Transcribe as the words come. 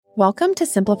Welcome to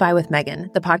Simplify with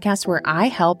Megan, the podcast where I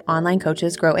help online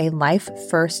coaches grow a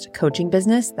life-first coaching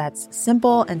business that's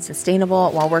simple and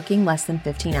sustainable while working less than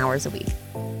 15 hours a week.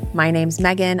 My name's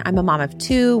Megan. I'm a mom of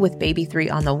two with baby 3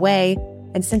 on the way.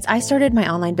 And since I started my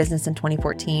online business in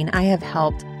 2014, I have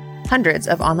helped hundreds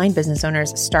of online business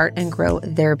owners start and grow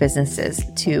their businesses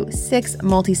to 6,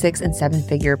 multi-6, and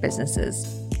 7-figure businesses.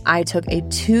 I took a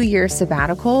 2-year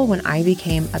sabbatical when I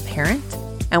became a parent.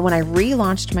 And when I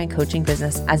relaunched my coaching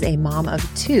business as a mom of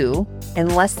 2,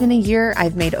 in less than a year,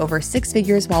 I've made over 6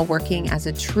 figures while working as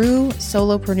a true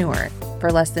solopreneur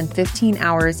for less than 15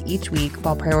 hours each week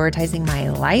while prioritizing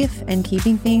my life and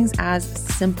keeping things as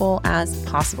simple as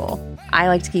possible. I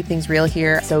like to keep things real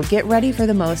here, so get ready for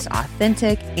the most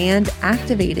authentic and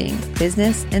activating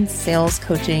business and sales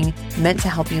coaching meant to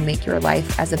help you make your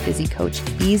life as a busy coach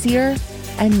easier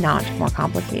and not more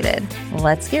complicated.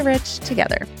 Let's get rich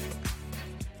together.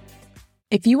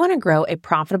 If you want to grow a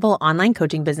profitable online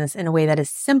coaching business in a way that is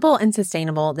simple and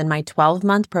sustainable, then my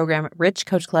 12-month program, Rich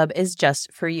Coach Club, is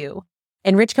just for you.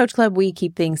 In Rich Coach Club, we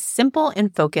keep things simple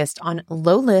and focused on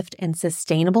low-lift and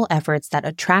sustainable efforts that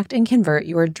attract and convert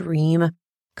your dream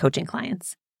coaching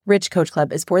clients. Rich Coach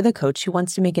Club is for the coach who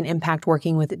wants to make an impact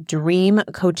working with dream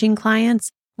coaching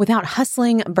clients without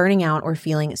hustling, burning out, or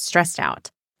feeling stressed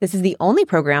out. This is the only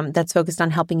program that's focused on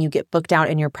helping you get booked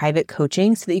out in your private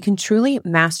coaching so that you can truly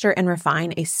master and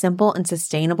refine a simple and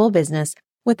sustainable business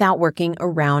without working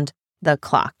around the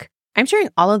clock. I'm sharing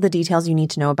all of the details you need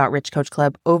to know about Rich Coach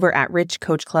Club over at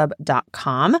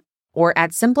richcoachclub.com or at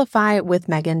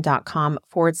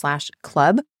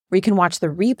simplifywithmegan.com/club, where you can watch the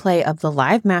replay of the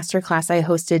live masterclass I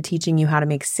hosted teaching you how to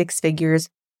make 6 figures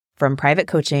from private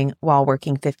coaching while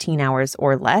working 15 hours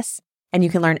or less. And you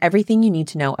can learn everything you need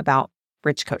to know about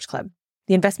Rich Coach Club.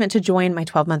 The investment to join my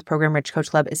 12-month program, Rich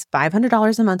Coach Club, is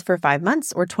 $500 a month for 5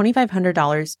 months or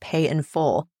 $2,500 pay in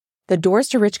full. The doors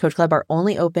to Rich Coach Club are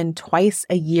only open twice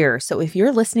a year. So if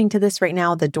you're listening to this right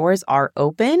now, the doors are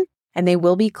open and they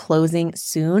will be closing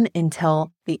soon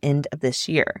until the end of this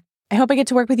year. I hope I get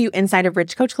to work with you inside of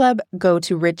Rich Coach Club. Go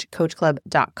to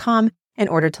richcoachclub.com in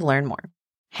order to learn more.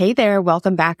 Hey there.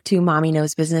 Welcome back to Mommy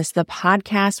Knows Business, the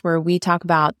podcast where we talk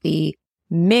about the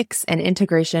mix and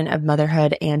integration of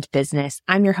motherhood and business.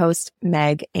 I'm your host,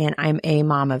 Meg, and I'm a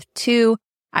mom of 2.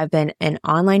 I've been an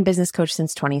online business coach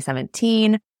since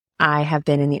 2017. I have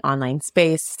been in the online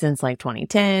space since like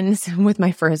 2010 with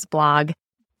my first blog.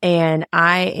 And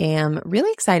I am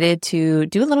really excited to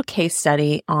do a little case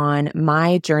study on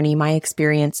my journey, my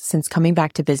experience since coming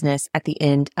back to business at the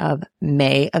end of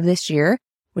May of this year,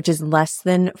 which is less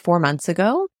than 4 months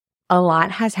ago. A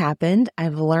lot has happened.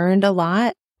 I've learned a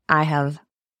lot. I have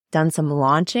done some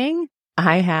launching.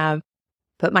 I have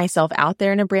put myself out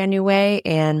there in a brand new way.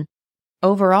 And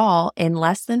overall, in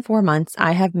less than 4 months,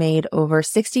 I have made over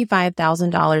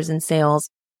 $65,000 in sales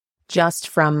just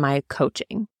from my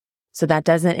coaching. So that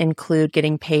doesn't include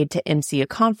getting paid to MC a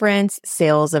conference,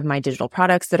 sales of my digital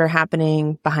products that are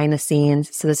happening behind the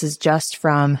scenes. So this is just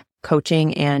from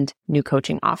coaching and new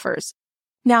coaching offers.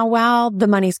 Now, while the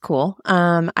money's cool,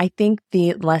 I think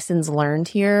the lessons learned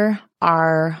here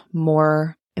are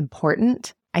more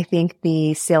important. I think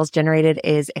the sales generated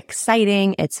is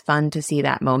exciting. It's fun to see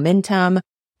that momentum.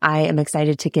 I am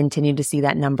excited to continue to see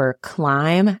that number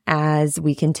climb as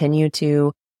we continue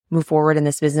to move forward in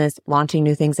this business, launching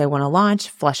new things I want to launch,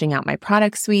 fleshing out my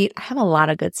product suite. I have a lot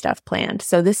of good stuff planned.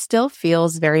 So this still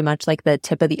feels very much like the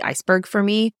tip of the iceberg for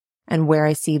me and where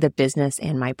I see the business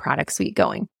and my product suite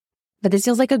going. But this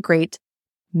feels like a great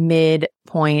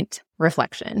midpoint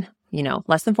reflection.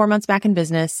 Less than 4 months back in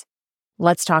business.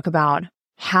 Let's talk about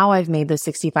how I've made those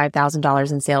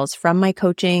 $65,000 in sales from my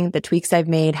coaching, the tweaks I've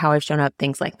made, how I've shown up,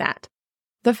 things like that.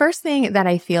 The first thing that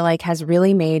I feel like has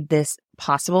really made this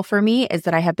possible for me is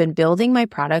that I have been building my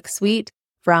product suite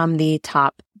from the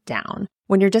top down.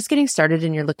 When you're just getting started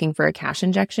and you're looking for a cash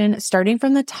injection, starting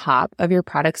from the top of your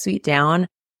product suite down,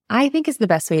 I think is the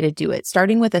best way to do it.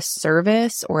 Starting with a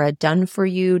service or a done for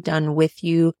you, done with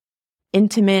you,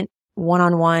 intimate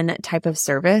one-on-one type of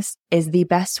service is the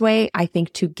best way, I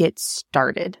think, to get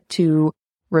started, to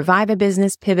revive a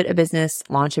business, pivot a business,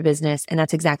 launch a business. And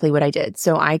that's exactly what I did.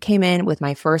 So I came in with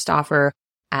my first offer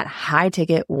at high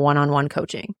ticket one-on-one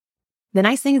coaching. The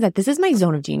nice thing is that this is my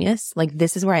zone of genius. Like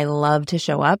this is where I love to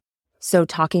show up. So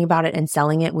talking about it and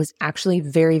selling it was actually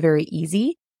very, very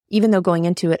easy. Even though going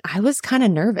into it, I was kind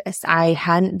of nervous. I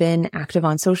hadn't been active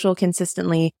on social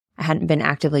consistently. I hadn't been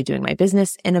actively doing my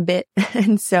business in a bit.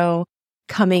 And so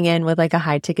coming in with like a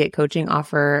high ticket coaching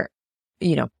offer,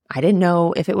 I didn't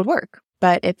know if it would work,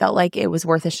 but it felt like it was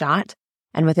worth a shot.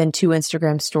 And within 2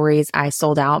 Instagram stories, I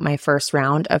sold out my first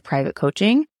round of private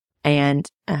coaching. And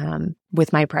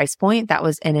with my price point, that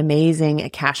was an amazing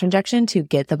cash injection to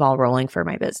get the ball rolling for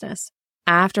my business.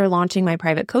 After launching my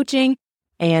private coaching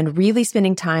and really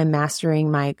spending time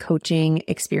mastering my coaching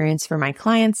experience for my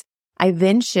clients, I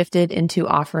then shifted into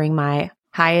offering my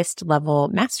highest level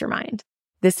mastermind.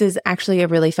 This is actually a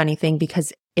really funny thing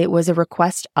because it was a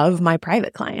request of my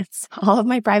private clients. All of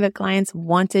my private clients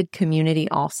wanted community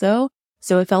also.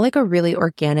 So it felt like a really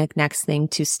organic next thing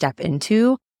to step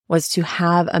into was to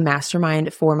have a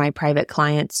mastermind for my private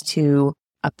clients to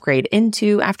upgrade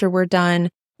into after we're done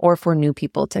or for new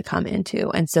people to come into.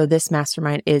 And so this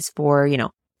mastermind is for,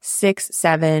 6,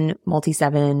 7,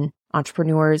 multi-7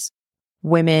 entrepreneurs,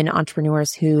 women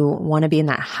entrepreneurs who want to be in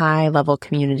that high level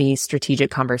community, strategic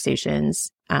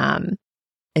conversations.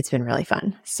 It's been really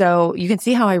fun. So you can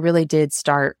see how I really did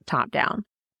start top down.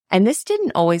 And this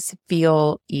didn't always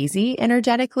feel easy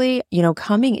energetically,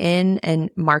 coming in and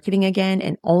marketing again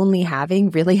and only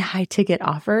having really high ticket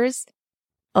offers,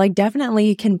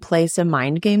 definitely can play some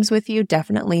mind games with you,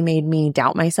 definitely made me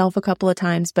doubt myself a couple of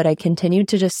times, but I continued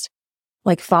to just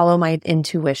follow my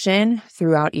intuition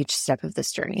throughout each step of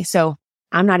this journey. So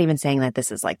I'm not even saying that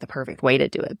this is the perfect way to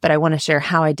do it, but I want to share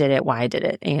how I did it, why I did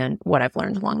it, and what I've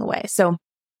learned along the way. So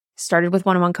started with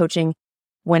one-on-one coaching,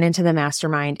 went into the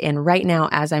mastermind. And right now,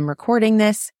 as I'm recording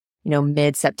this,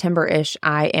 mid-September-ish,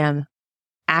 I am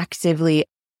actively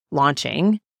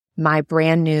launching my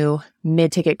brand new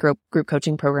mid-ticket group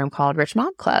coaching program called Rich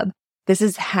Mom Club. This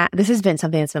has been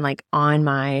something that's been on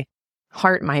my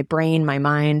heart, my brain, my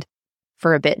mind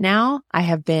for a bit now. I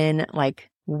have been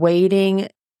waiting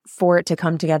for it to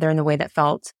come together in the way that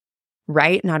felt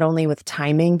right, not only with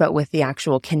timing, but with the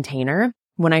actual container.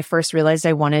 When I first realized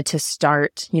I wanted to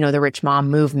start, the Rich Mom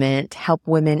movement, help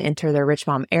women enter their Rich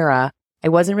Mom era, I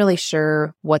wasn't really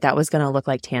sure what that was going to look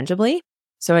like tangibly.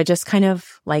 So I just kind of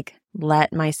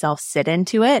let myself sit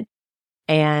into it.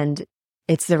 And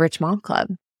it's the Rich Mom Club.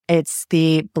 It's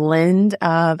the blend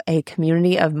of a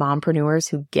community of mompreneurs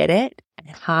who get it,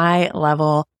 high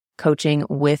level coaching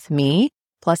with me,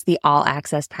 plus the all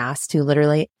access pass to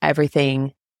literally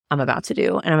everything I'm about to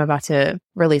do. And I'm about to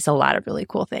release a lot of really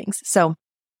cool things. So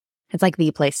it's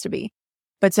the place to be.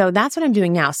 But so that's what I'm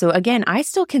doing now. So again, I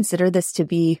still consider this to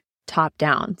be top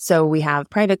down. So we have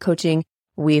private coaching,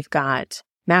 we've got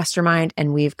mastermind,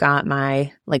 and we've got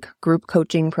my group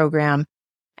coaching program.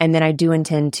 And then I do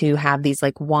intend to have these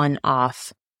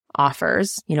one-off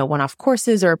offers, one-off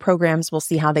courses or programs. We'll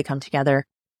see how they come together.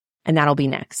 And that'll be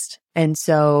next. And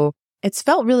so it's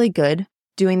felt really good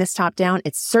doing this top down.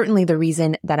 It's certainly the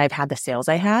reason that I've had the sales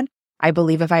I had. I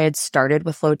believe if I had started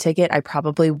with low ticket, I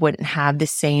probably wouldn't have the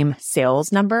same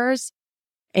sales numbers.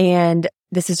 And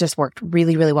this has just worked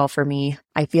really, really well for me.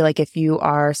 I feel like if you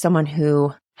are someone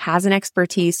who has an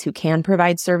expertise, who can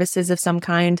provide services of some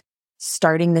kind,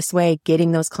 starting this way,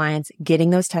 getting those clients,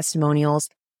 getting those testimonials,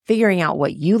 figuring out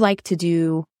what you like to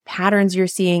do, patterns you're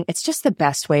seeing, it's just the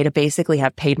best way to basically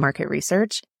have paid market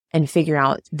research and figure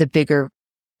out the bigger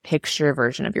picture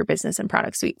version of your business and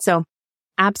product suite. So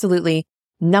absolutely,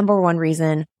 number one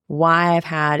reason why I've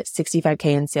had 65K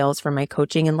in sales from my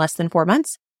coaching in less than 4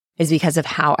 months is because of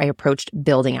how I approached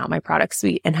building out my product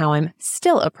suite and how I'm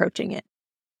still approaching it.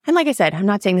 And like I said, I'm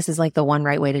not saying this is the one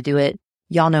right way to do it.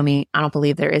 Y'all know me. I don't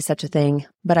believe there is such a thing,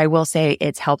 but I will say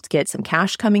it's helped get some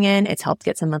cash coming in. It's helped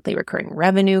get some monthly recurring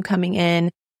revenue coming in.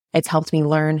 It's helped me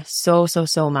learn so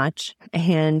much.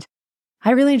 And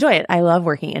I really enjoy it. I love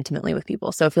working intimately with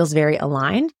people. So it feels very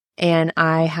aligned. And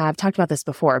I have talked about this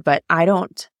before, but I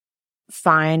don't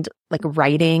find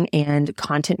writing and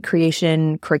content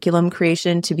creation, curriculum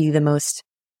creation to be the most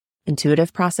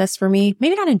intuitive process for me.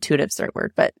 Maybe not intuitive is the right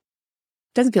word, but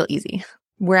it doesn't feel easy.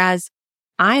 Whereas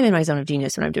I'm in my zone of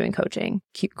genius when I'm doing coaching,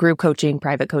 group coaching,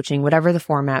 private coaching, whatever the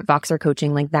format, Voxer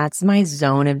coaching, that's my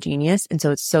zone of genius. And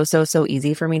so it's so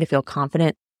easy for me to feel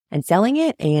confident in selling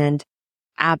it and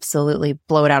absolutely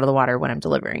blow it out of the water when I'm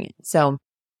delivering it. So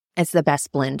it's the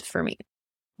best blend for me.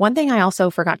 One thing I also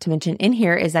forgot to mention in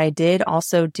here is I did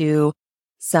also do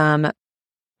some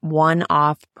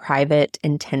one-off private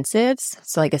intensives.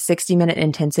 So a 60-minute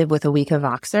intensive with a week of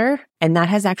Voxer. And that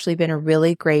has actually been a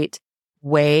really great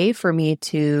way for me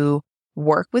to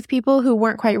work with people who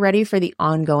weren't quite ready for the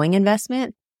ongoing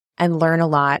investment and learn a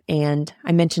lot. And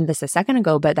I mentioned this a second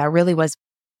ago, but that really was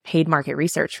paid market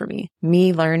research for me.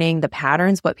 Me learning the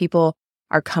patterns, what people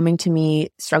are coming to me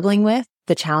struggling with,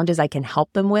 the challenges I can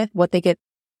help them with, what they get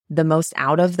the most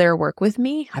out of their work with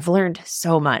me. I've learned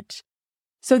so much.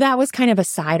 So that was kind of a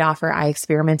side offer I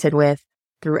experimented with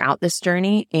throughout this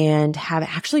journey and have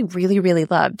actually really, really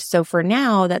loved. So for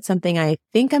now, that's something I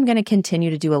think I'm going to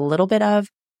continue to do a little bit of.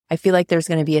 I feel like it's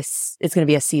going to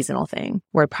be a seasonal thing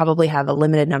where I probably have a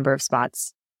limited number of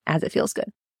spots as it feels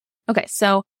good. Okay.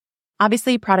 So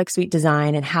obviously product suite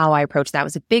design and how I approach that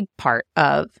was a big part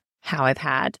of how I've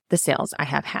had the sales I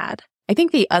have had. I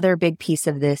think the other big piece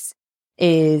of this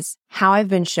is how I've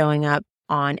been showing up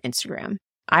on Instagram.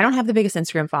 I don't have the biggest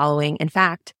Instagram following. In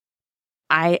fact,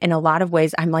 in a lot of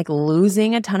ways, I'm like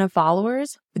losing a ton of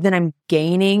followers, but then I'm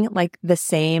gaining like the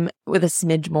same with a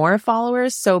smidge more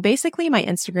followers. So basically my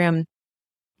Instagram,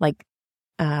 like,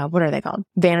 what are they called?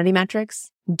 Vanity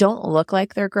metrics don't look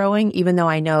like they're growing, even though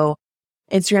I know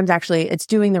Instagram's it's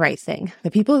doing the right thing.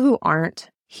 The people who aren't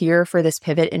here for this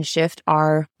pivot and shift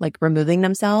are like removing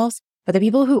themselves, but the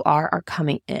people who are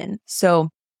coming in. So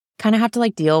kind of have to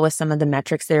like deal with some of the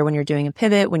metrics there when you're doing a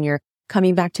pivot, when you're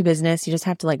coming back to business, you just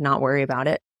have to like not worry about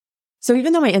it. So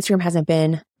even though my Instagram hasn't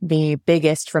been the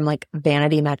biggest from like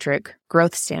vanity metric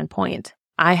growth standpoint,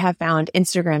 I have found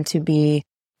Instagram to be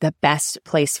the best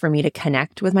place for me to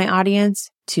connect with my audience,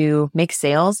 to make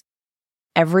sales.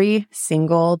 Every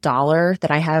single dollar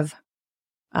that I have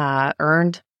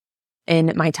earned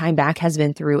in my time back has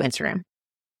been through Instagram,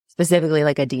 specifically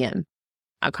like a DM,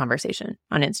 a conversation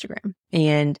on Instagram.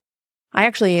 And I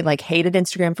actually like hated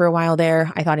Instagram for a while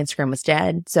there. I thought Instagram was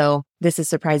dead. So this is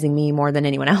surprising me more than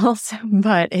anyone else,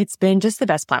 but it's been just the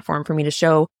best platform for me to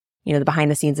show, the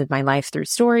behind the scenes of my life through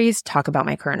stories, talk about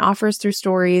my current offers through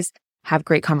stories, have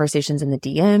great conversations in the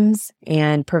DMs,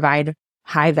 and provide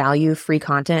high value free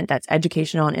content that's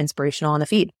educational and inspirational on the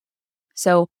feed.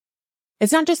 So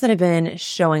it's not just that I've been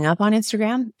showing up on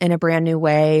Instagram in a brand new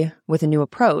way with a new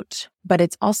approach, but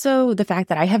it's also the fact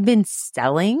that I have been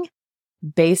selling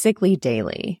basically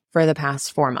daily for the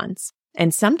past 4 months.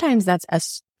 And sometimes that's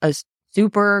a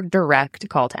super direct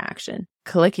call to action.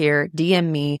 Click here, DM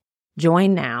me,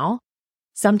 join now.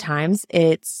 Sometimes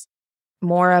it's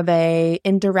more of a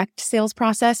indirect sales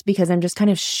process because I'm just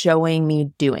kind of showing me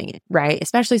doing it, right?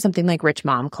 Especially something like Rich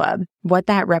Mom Club. What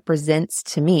that represents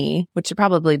to me, which should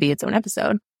probably be its own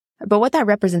episode, but what that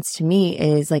represents to me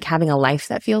is like having a life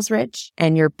that feels rich,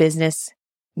 and your business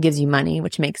gives you money,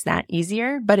 which makes that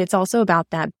easier. But it's also about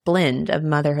that blend of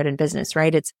motherhood and business,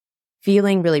 right? It's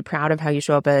feeling really proud of how you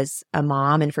show up as a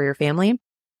mom and for your family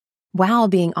while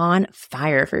being on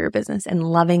fire for your business and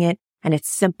loving it. And it's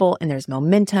simple and there's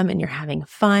momentum and you're having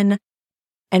fun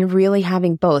and really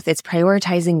having both. It's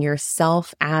prioritizing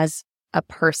yourself as a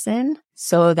person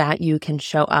so that you can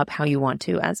show up how you want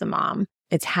to as a mom.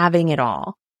 It's having it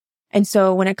all. And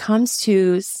so when it comes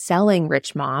to selling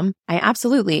Rich Mom, I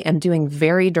absolutely am doing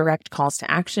very direct calls to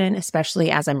action,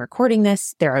 especially as I'm recording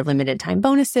this. There are limited time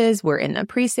bonuses. We're in the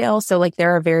pre-sale. So like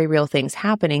there are very real things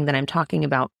happening that I'm talking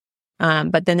about.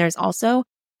 But then there's also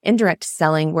indirect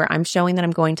selling where I'm showing that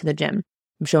I'm going to the gym.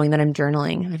 I'm showing that I'm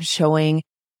journaling. I'm showing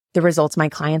the results my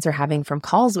clients are having from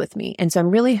calls with me. And so I'm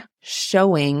really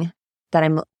showing that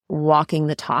I'm walking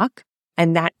the talk,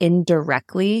 and that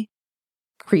indirectly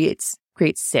creates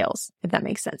sales, if that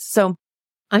makes sense. So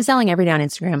I'm selling every day on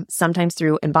Instagram, sometimes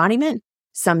through embodiment,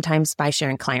 sometimes by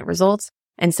sharing client results,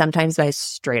 and sometimes by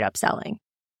straight up selling.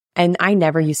 And I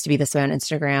never used to be this way on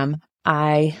Instagram.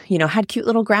 I, had cute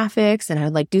little graphics and I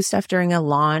would like do stuff during a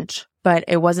launch, but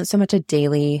it wasn't so much a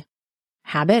daily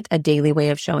habit, a daily way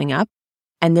of showing up.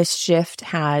 And this shift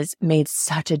has made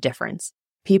such a difference.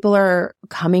 People are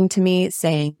coming to me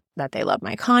saying that they love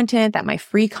my content, that my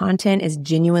free content is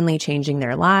genuinely changing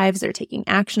their lives. They're taking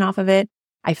action off of it.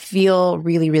 I feel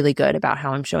really, really good about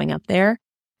how I'm showing up there.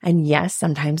 And yes,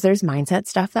 sometimes there's mindset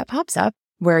stuff that pops up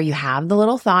where you have the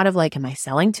little thought of like, am I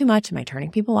selling too much? Am I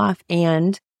turning people off?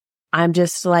 And I'm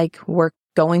just like, we're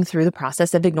going through the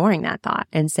process of ignoring that thought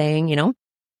and saying,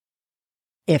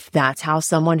 if that's how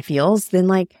someone feels, then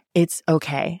like, it's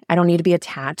okay. I don't need to be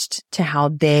attached to how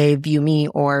they view me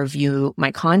or view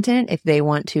my content. If they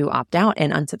want to opt out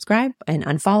and unsubscribe and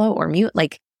unfollow or mute,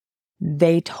 like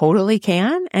they totally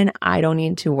can. And I don't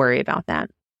need to worry about that.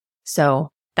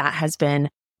 So that has been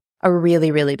a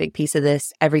really, really big piece of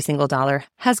this. Every single dollar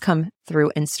has come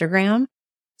through Instagram.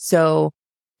 So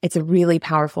it's a really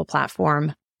powerful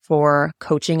platform for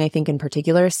coaching, I think, in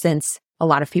particular, since a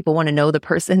lot of people want to know the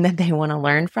person that they want to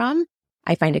learn from.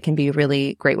 I find it can be a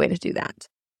really great way to do that.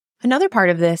 Another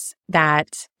part of this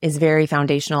that is very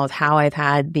foundational of how I've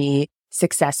had the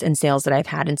success in sales that I've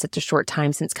had in such a short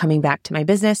time since coming back to my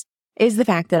business is the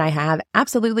fact that I have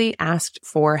absolutely asked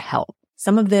for help.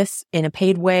 Some of this in a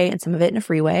paid way and some of it in a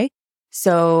free way.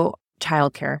 So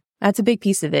childcare, that's a big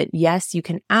piece of it. Yes, you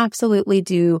can absolutely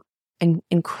do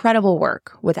incredible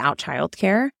work without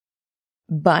childcare,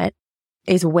 but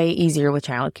it's way easier with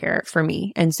childcare for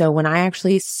me. And so when I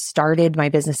actually started my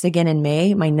business again in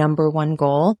May, my number one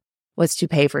goal was to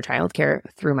pay for childcare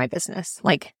through my business.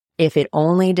 Like if it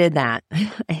only did that,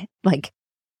 like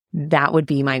that would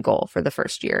be my goal for the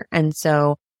first year. And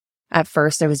so at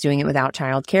first I was doing it without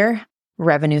childcare.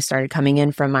 Revenue started coming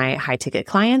in from my high ticket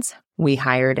clients. We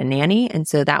hired a nanny. And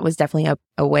so that was definitely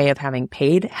a way of having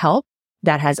paid help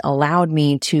that has allowed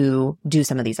me to do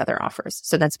some of these other offers.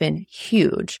 So that's been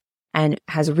huge and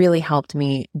has really helped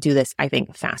me do this, I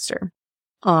think, faster.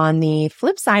 On the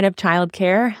flip side of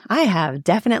childcare, I have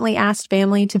definitely asked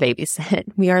family to babysit.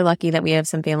 We are lucky that we have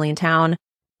some family in town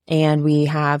and we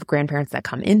have grandparents that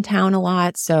come in town a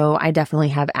lot. So I definitely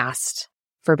have asked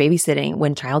for babysitting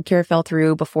when childcare fell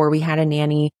through before we had a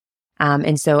nanny.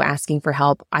 And so asking for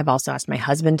help. I've also asked my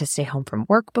husband to stay home from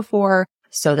work before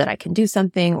so that I can do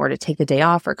something or to take the day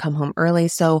off or come home early.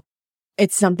 So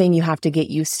it's something you have to get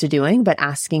used to doing, but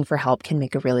asking for help can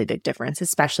make a really big difference,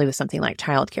 especially with something like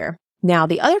childcare. Now,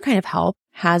 the other kind of help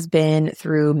has been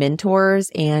through mentors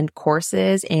and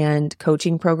courses and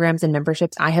coaching programs and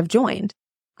memberships I have joined.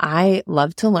 I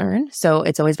love to learn, so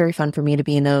it's always very fun for me to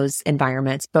be in those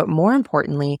environments. But more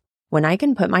importantly, when I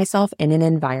can put myself in an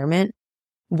environment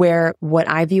where what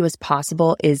I view as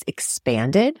possible is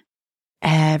expanded,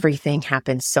 everything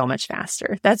happens so much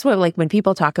faster. That's what, like, when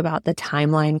people talk about the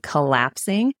timeline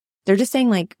collapsing, they're just saying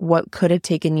like what could have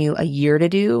taken you a year to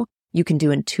do, you can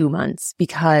do in 2 months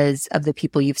because of the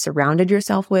people you've surrounded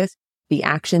yourself with, the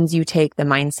actions you take, the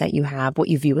mindset you have, what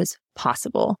you view as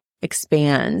possible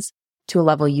expands to a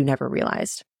level you never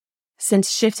realized. Since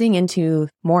shifting into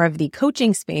more of the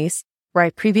coaching space, where I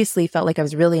previously felt like I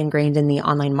was really ingrained in the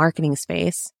online marketing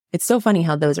space, it's so funny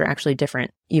how those are actually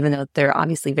different, even though they're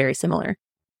obviously very similar.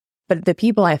 But the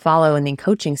people I follow in the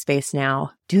coaching space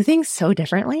now do things so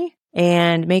differently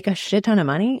and make a shit ton of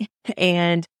money.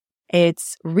 And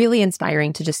it's really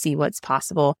inspiring to just see what's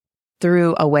possible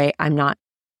through a way I'm not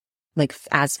like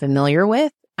as familiar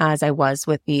with as I was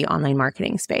with the online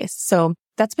marketing space. So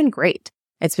that's been great.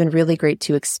 It's been really great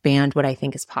to expand what I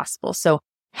think is possible. So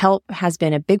help has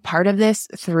been a big part of this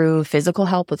through physical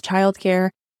help with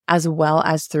childcare, as well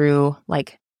as through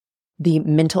like the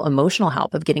mental emotional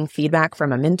help of getting feedback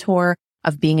from a mentor,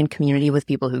 of being in community with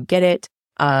people who get it,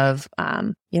 of,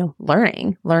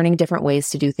 learning different ways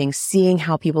to do things, seeing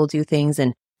how people do things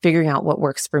and figuring out what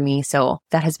works for me. So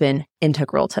that has been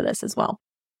integral to this as well.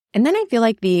 And then I feel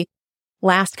like the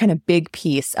last kind of big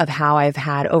piece of how I've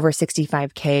had over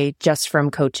 65K just from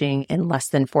coaching in less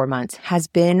than 4 months has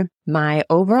been my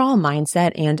overall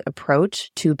mindset and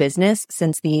approach to business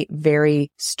since the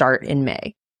very start in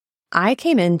May. I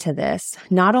came into this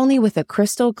not only with a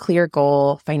crystal clear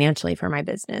goal financially for my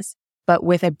business, but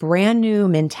with a brand new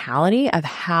mentality of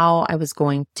how I was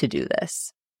going to do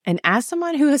this. And as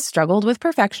someone who has struggled with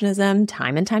perfectionism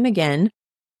time and time again,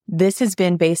 this has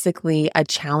been basically a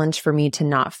challenge for me to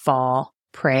not fall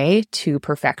prey to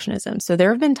perfectionism. So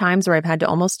there have been times where I've had to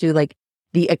almost do like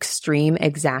the extreme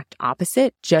exact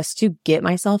opposite just to get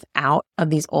myself out of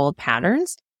these old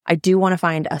patterns. I do want to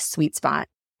find a sweet spot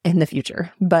in the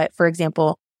future. But for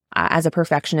example, as a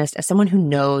perfectionist, as someone who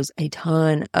knows a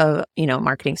ton of,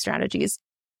 marketing strategies,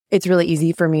 it's really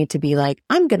easy for me to be like,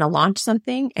 I'm going to launch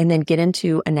something and then get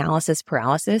into analysis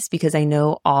paralysis because I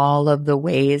know all of the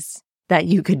ways that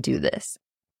you could do this.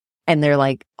 And they're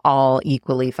like all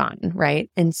equally fun, right?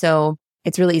 And so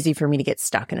it's really easy for me to get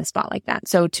stuck in a spot like that.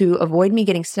 So to avoid me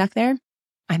getting stuck there,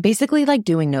 I'm basically like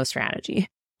doing no strategy.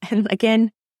 And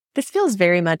again, this feels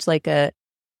very much like a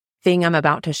thing I'm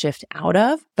about to shift out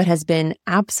of, but has been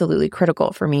absolutely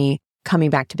critical for me coming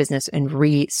back to business and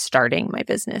restarting my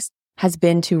business, has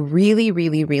been to really,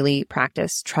 really, really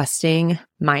practice trusting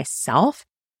myself,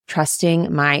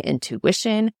 trusting my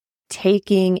intuition,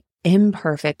 taking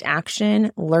imperfect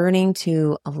action, learning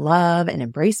to love and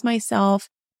embrace myself,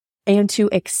 and to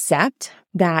accept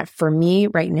that for me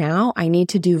right now, I need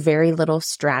to do very little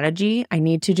strategy. I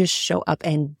need to just show up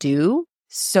and do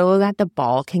so that the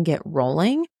ball can get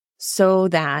rolling, so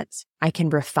that I can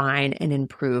refine and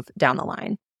improve down the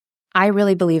line. I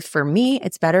really believe for me,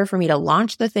 it's better for me to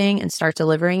launch the thing and start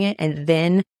delivering it and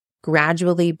then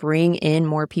gradually bring in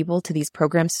more people to these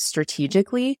programs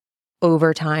strategically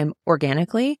over time,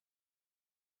 organically.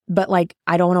 But like,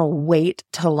 I don't want to wait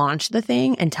to launch the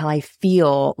thing until I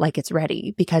feel like it's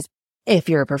ready, because if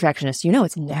you're a perfectionist,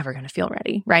 it's never going to feel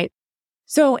ready, right?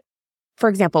 So for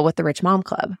example, with the Rich Mom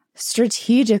Club,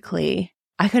 strategically,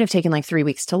 I could have taken like 3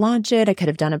 weeks to launch it. I could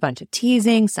have done a bunch of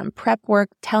teasing, some prep work,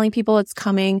 telling people it's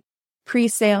coming,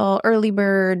 pre-sale, early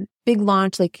bird, big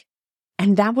launch,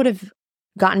 and that would have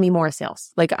gotten me more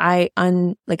sales. I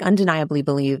undeniably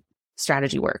believe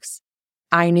strategy works.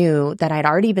 I knew that I'd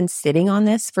already been sitting on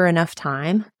this for enough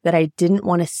time that I didn't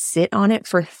want to sit on it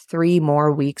for 3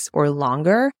 more weeks or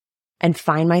longer and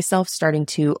find myself starting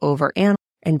to overanalyze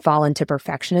and fall into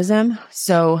perfectionism.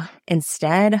 So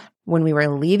instead, when we were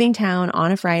leaving town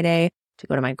on a Friday to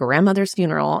go to my grandmother's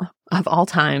funeral of all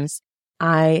times,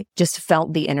 I just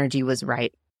felt the energy was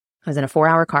right. I was in a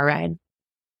 4-hour car ride,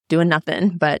 doing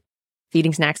nothing but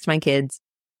feeding snacks to my kids,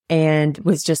 and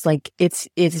was just like, it's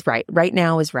right. Right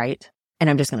now is right. And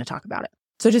I'm just going to talk about it.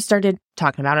 So just started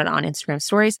talking about it on Instagram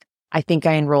stories. I think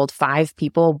I enrolled 5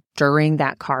 people during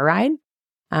that car ride,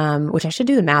 which I should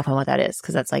do the math on what that is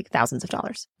because that's like thousands of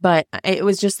dollars. But it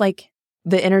was just like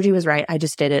the energy was right. I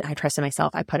just did it. I trusted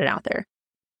myself. I put it out there.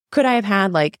 Could I have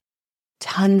had like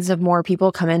tons of more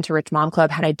people come into Rich Mom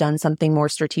Club had I done something more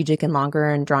strategic and longer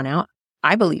and drawn out?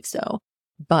 I believe so.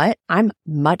 But I'm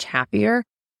much happier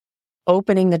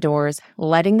opening the doors,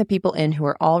 letting the people in who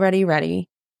are already ready,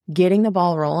 getting the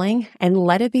ball rolling, and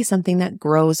let it be something that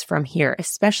grows from here,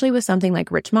 especially with something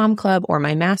like Rich Mom Club or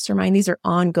my mastermind. These are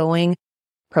ongoing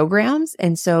programs.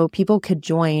 And so people could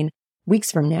join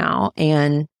weeks from now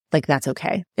and like, that's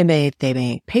okay. They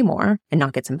may pay more and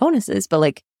not get some bonuses, but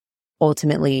like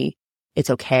ultimately it's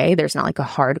okay. There's not like a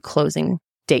hard closing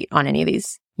date on any of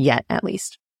these yet, at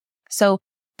least. So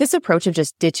this approach of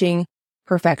just ditching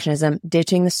perfectionism,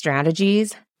 ditching the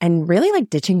strategies, and really like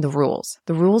ditching the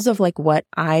rules of like what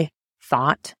I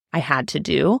thought I had to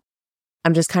do.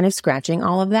 I'm just kind of scratching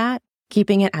all of that,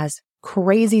 keeping it as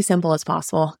crazy simple as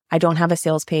possible. I don't have a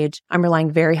sales page. I'm relying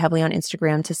very heavily on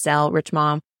Instagram to sell Rich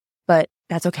Mom, but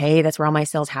that's okay. That's where all my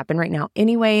sales happen right now.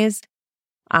 Anyways,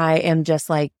 I am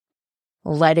just like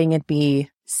letting it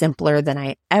be simpler than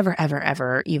I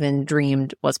ever even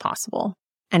dreamed was possible.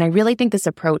 And I really think this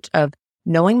approach of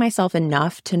knowing myself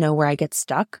enough to know where I get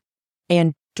stuck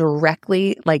and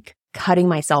directly like cutting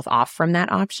myself off from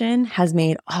that option has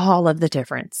made all of the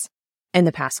difference in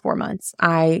the past 4 months.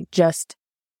 I just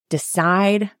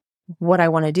decide what I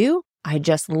want to do. I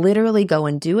just literally go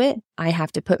and do it. I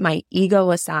have to put my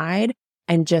ego aside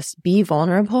and just be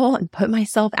vulnerable and put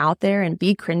myself out there and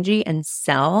be cringy and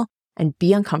sell and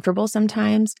be uncomfortable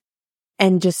sometimes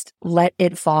and just let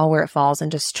it fall where it falls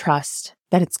and just trust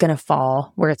that it's going to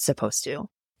fall where it's supposed to.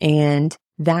 And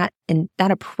that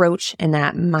approach and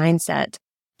that mindset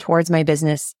towards my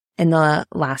business in the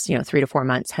last, 3 to 4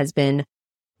 months has been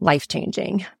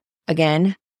life-changing.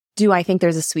 Again, do I think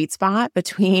there's a sweet spot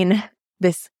between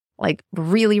this like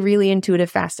really, really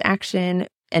intuitive fast action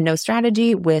and no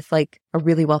strategy with like a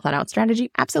really well thought out strategy?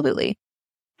 Absolutely.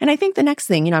 And I think the next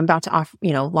thing, I'm about to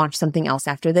launch something else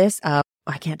after this.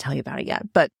 I can't tell you about it yet,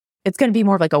 but it's going to be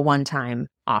more of like a one-time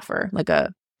offer,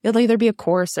 it'll either be a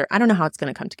course or I don't know how it's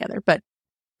going to come together, but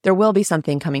there will be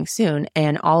something coming soon.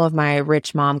 And all of my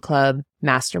Rich Mom Club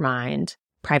mastermind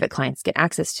private clients get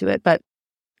access to it. But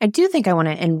I do think I want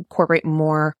to incorporate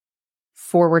more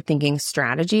forward-thinking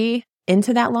strategy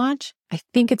into that launch. I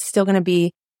think it's still going to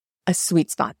be a sweet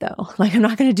spot though. Like I'm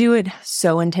not going to do it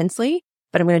so intensely,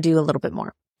 but I'm going to do a little bit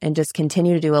more and just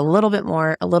continue to do a little bit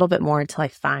more until I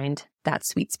find that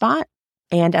sweet spot.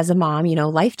 And as a mom,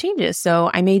 life changes.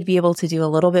 So I may be able to do a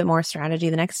little bit more strategy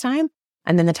the next time.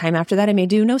 And then the time after that, I may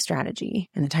do no strategy.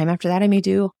 And the time after that, I may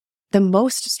do the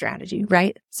most strategy,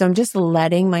 right? So I'm just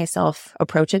letting myself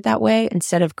approach it that way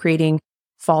instead of creating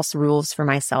false rules for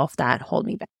myself that hold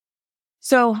me back.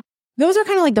 So those are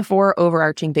kind of like the 4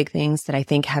 overarching big things that I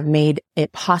think have made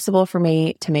it possible for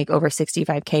me to make over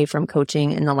 $65K from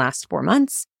coaching in the last 4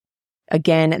 months.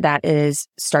 Again, that is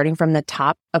starting from the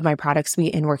top of my product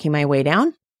suite and working my way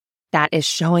down. That is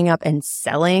showing up and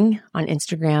selling on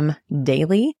Instagram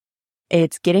daily.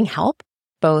 It's getting help,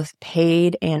 both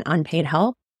paid and unpaid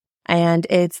help. And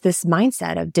it's this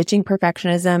mindset of ditching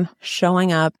perfectionism,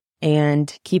 showing up,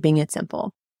 and keeping it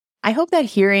simple. I hope that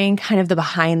hearing kind of the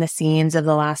behind the scenes of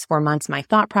the last 4 months, my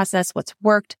thought process, what's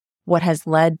worked, what has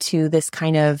led to this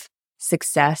kind of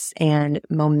success and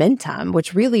momentum,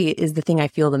 which really is the thing I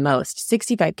feel the most.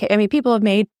 65K. I mean, people have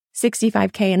made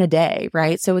 65K in a day,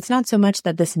 right? So it's not so much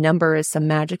that this number is some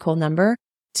magical number.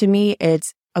 To me,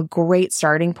 it's a great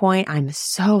starting point. I'm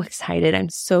so excited. I'm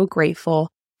so grateful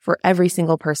for every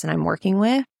single person I'm working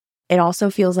with. It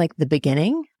also feels like the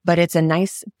beginning, but it's a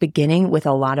nice beginning with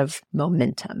a lot of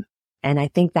momentum. And I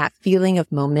think that feeling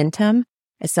of momentum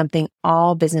is something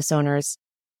all business owners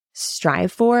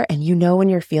strive for. And when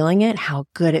you're feeling it, how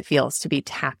good it feels to be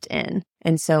tapped in.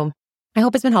 And so I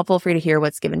hope it's been helpful for you to hear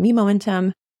what's given me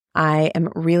momentum. I am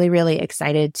really, really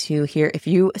excited to hear if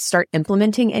you start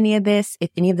implementing any of this. If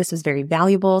any of this was very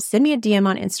valuable, send me a DM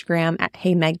on Instagram at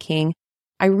HeyMegKing.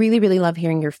 I really, really love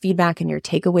hearing your feedback and your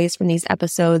takeaways from these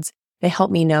episodes. They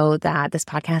help me know that this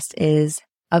podcast is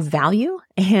of value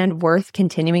and worth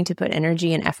continuing to put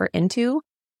energy and effort into.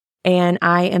 And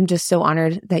I am just so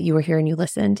honored that you were here and you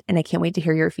listened, and I can't wait to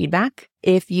hear your feedback.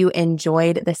 If you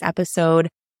enjoyed this episode,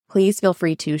 please feel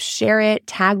free to share it,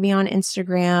 tag me on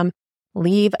Instagram,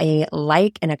 leave a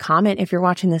like and a comment if you're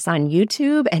watching this on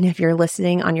YouTube. And if you're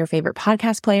listening on your favorite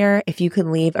podcast player, if you could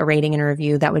leave a rating and a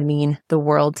review, that would mean the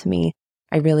world to me.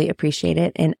 I really appreciate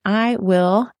it. And I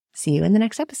will see you in the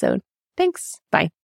next episode. Thanks. Bye.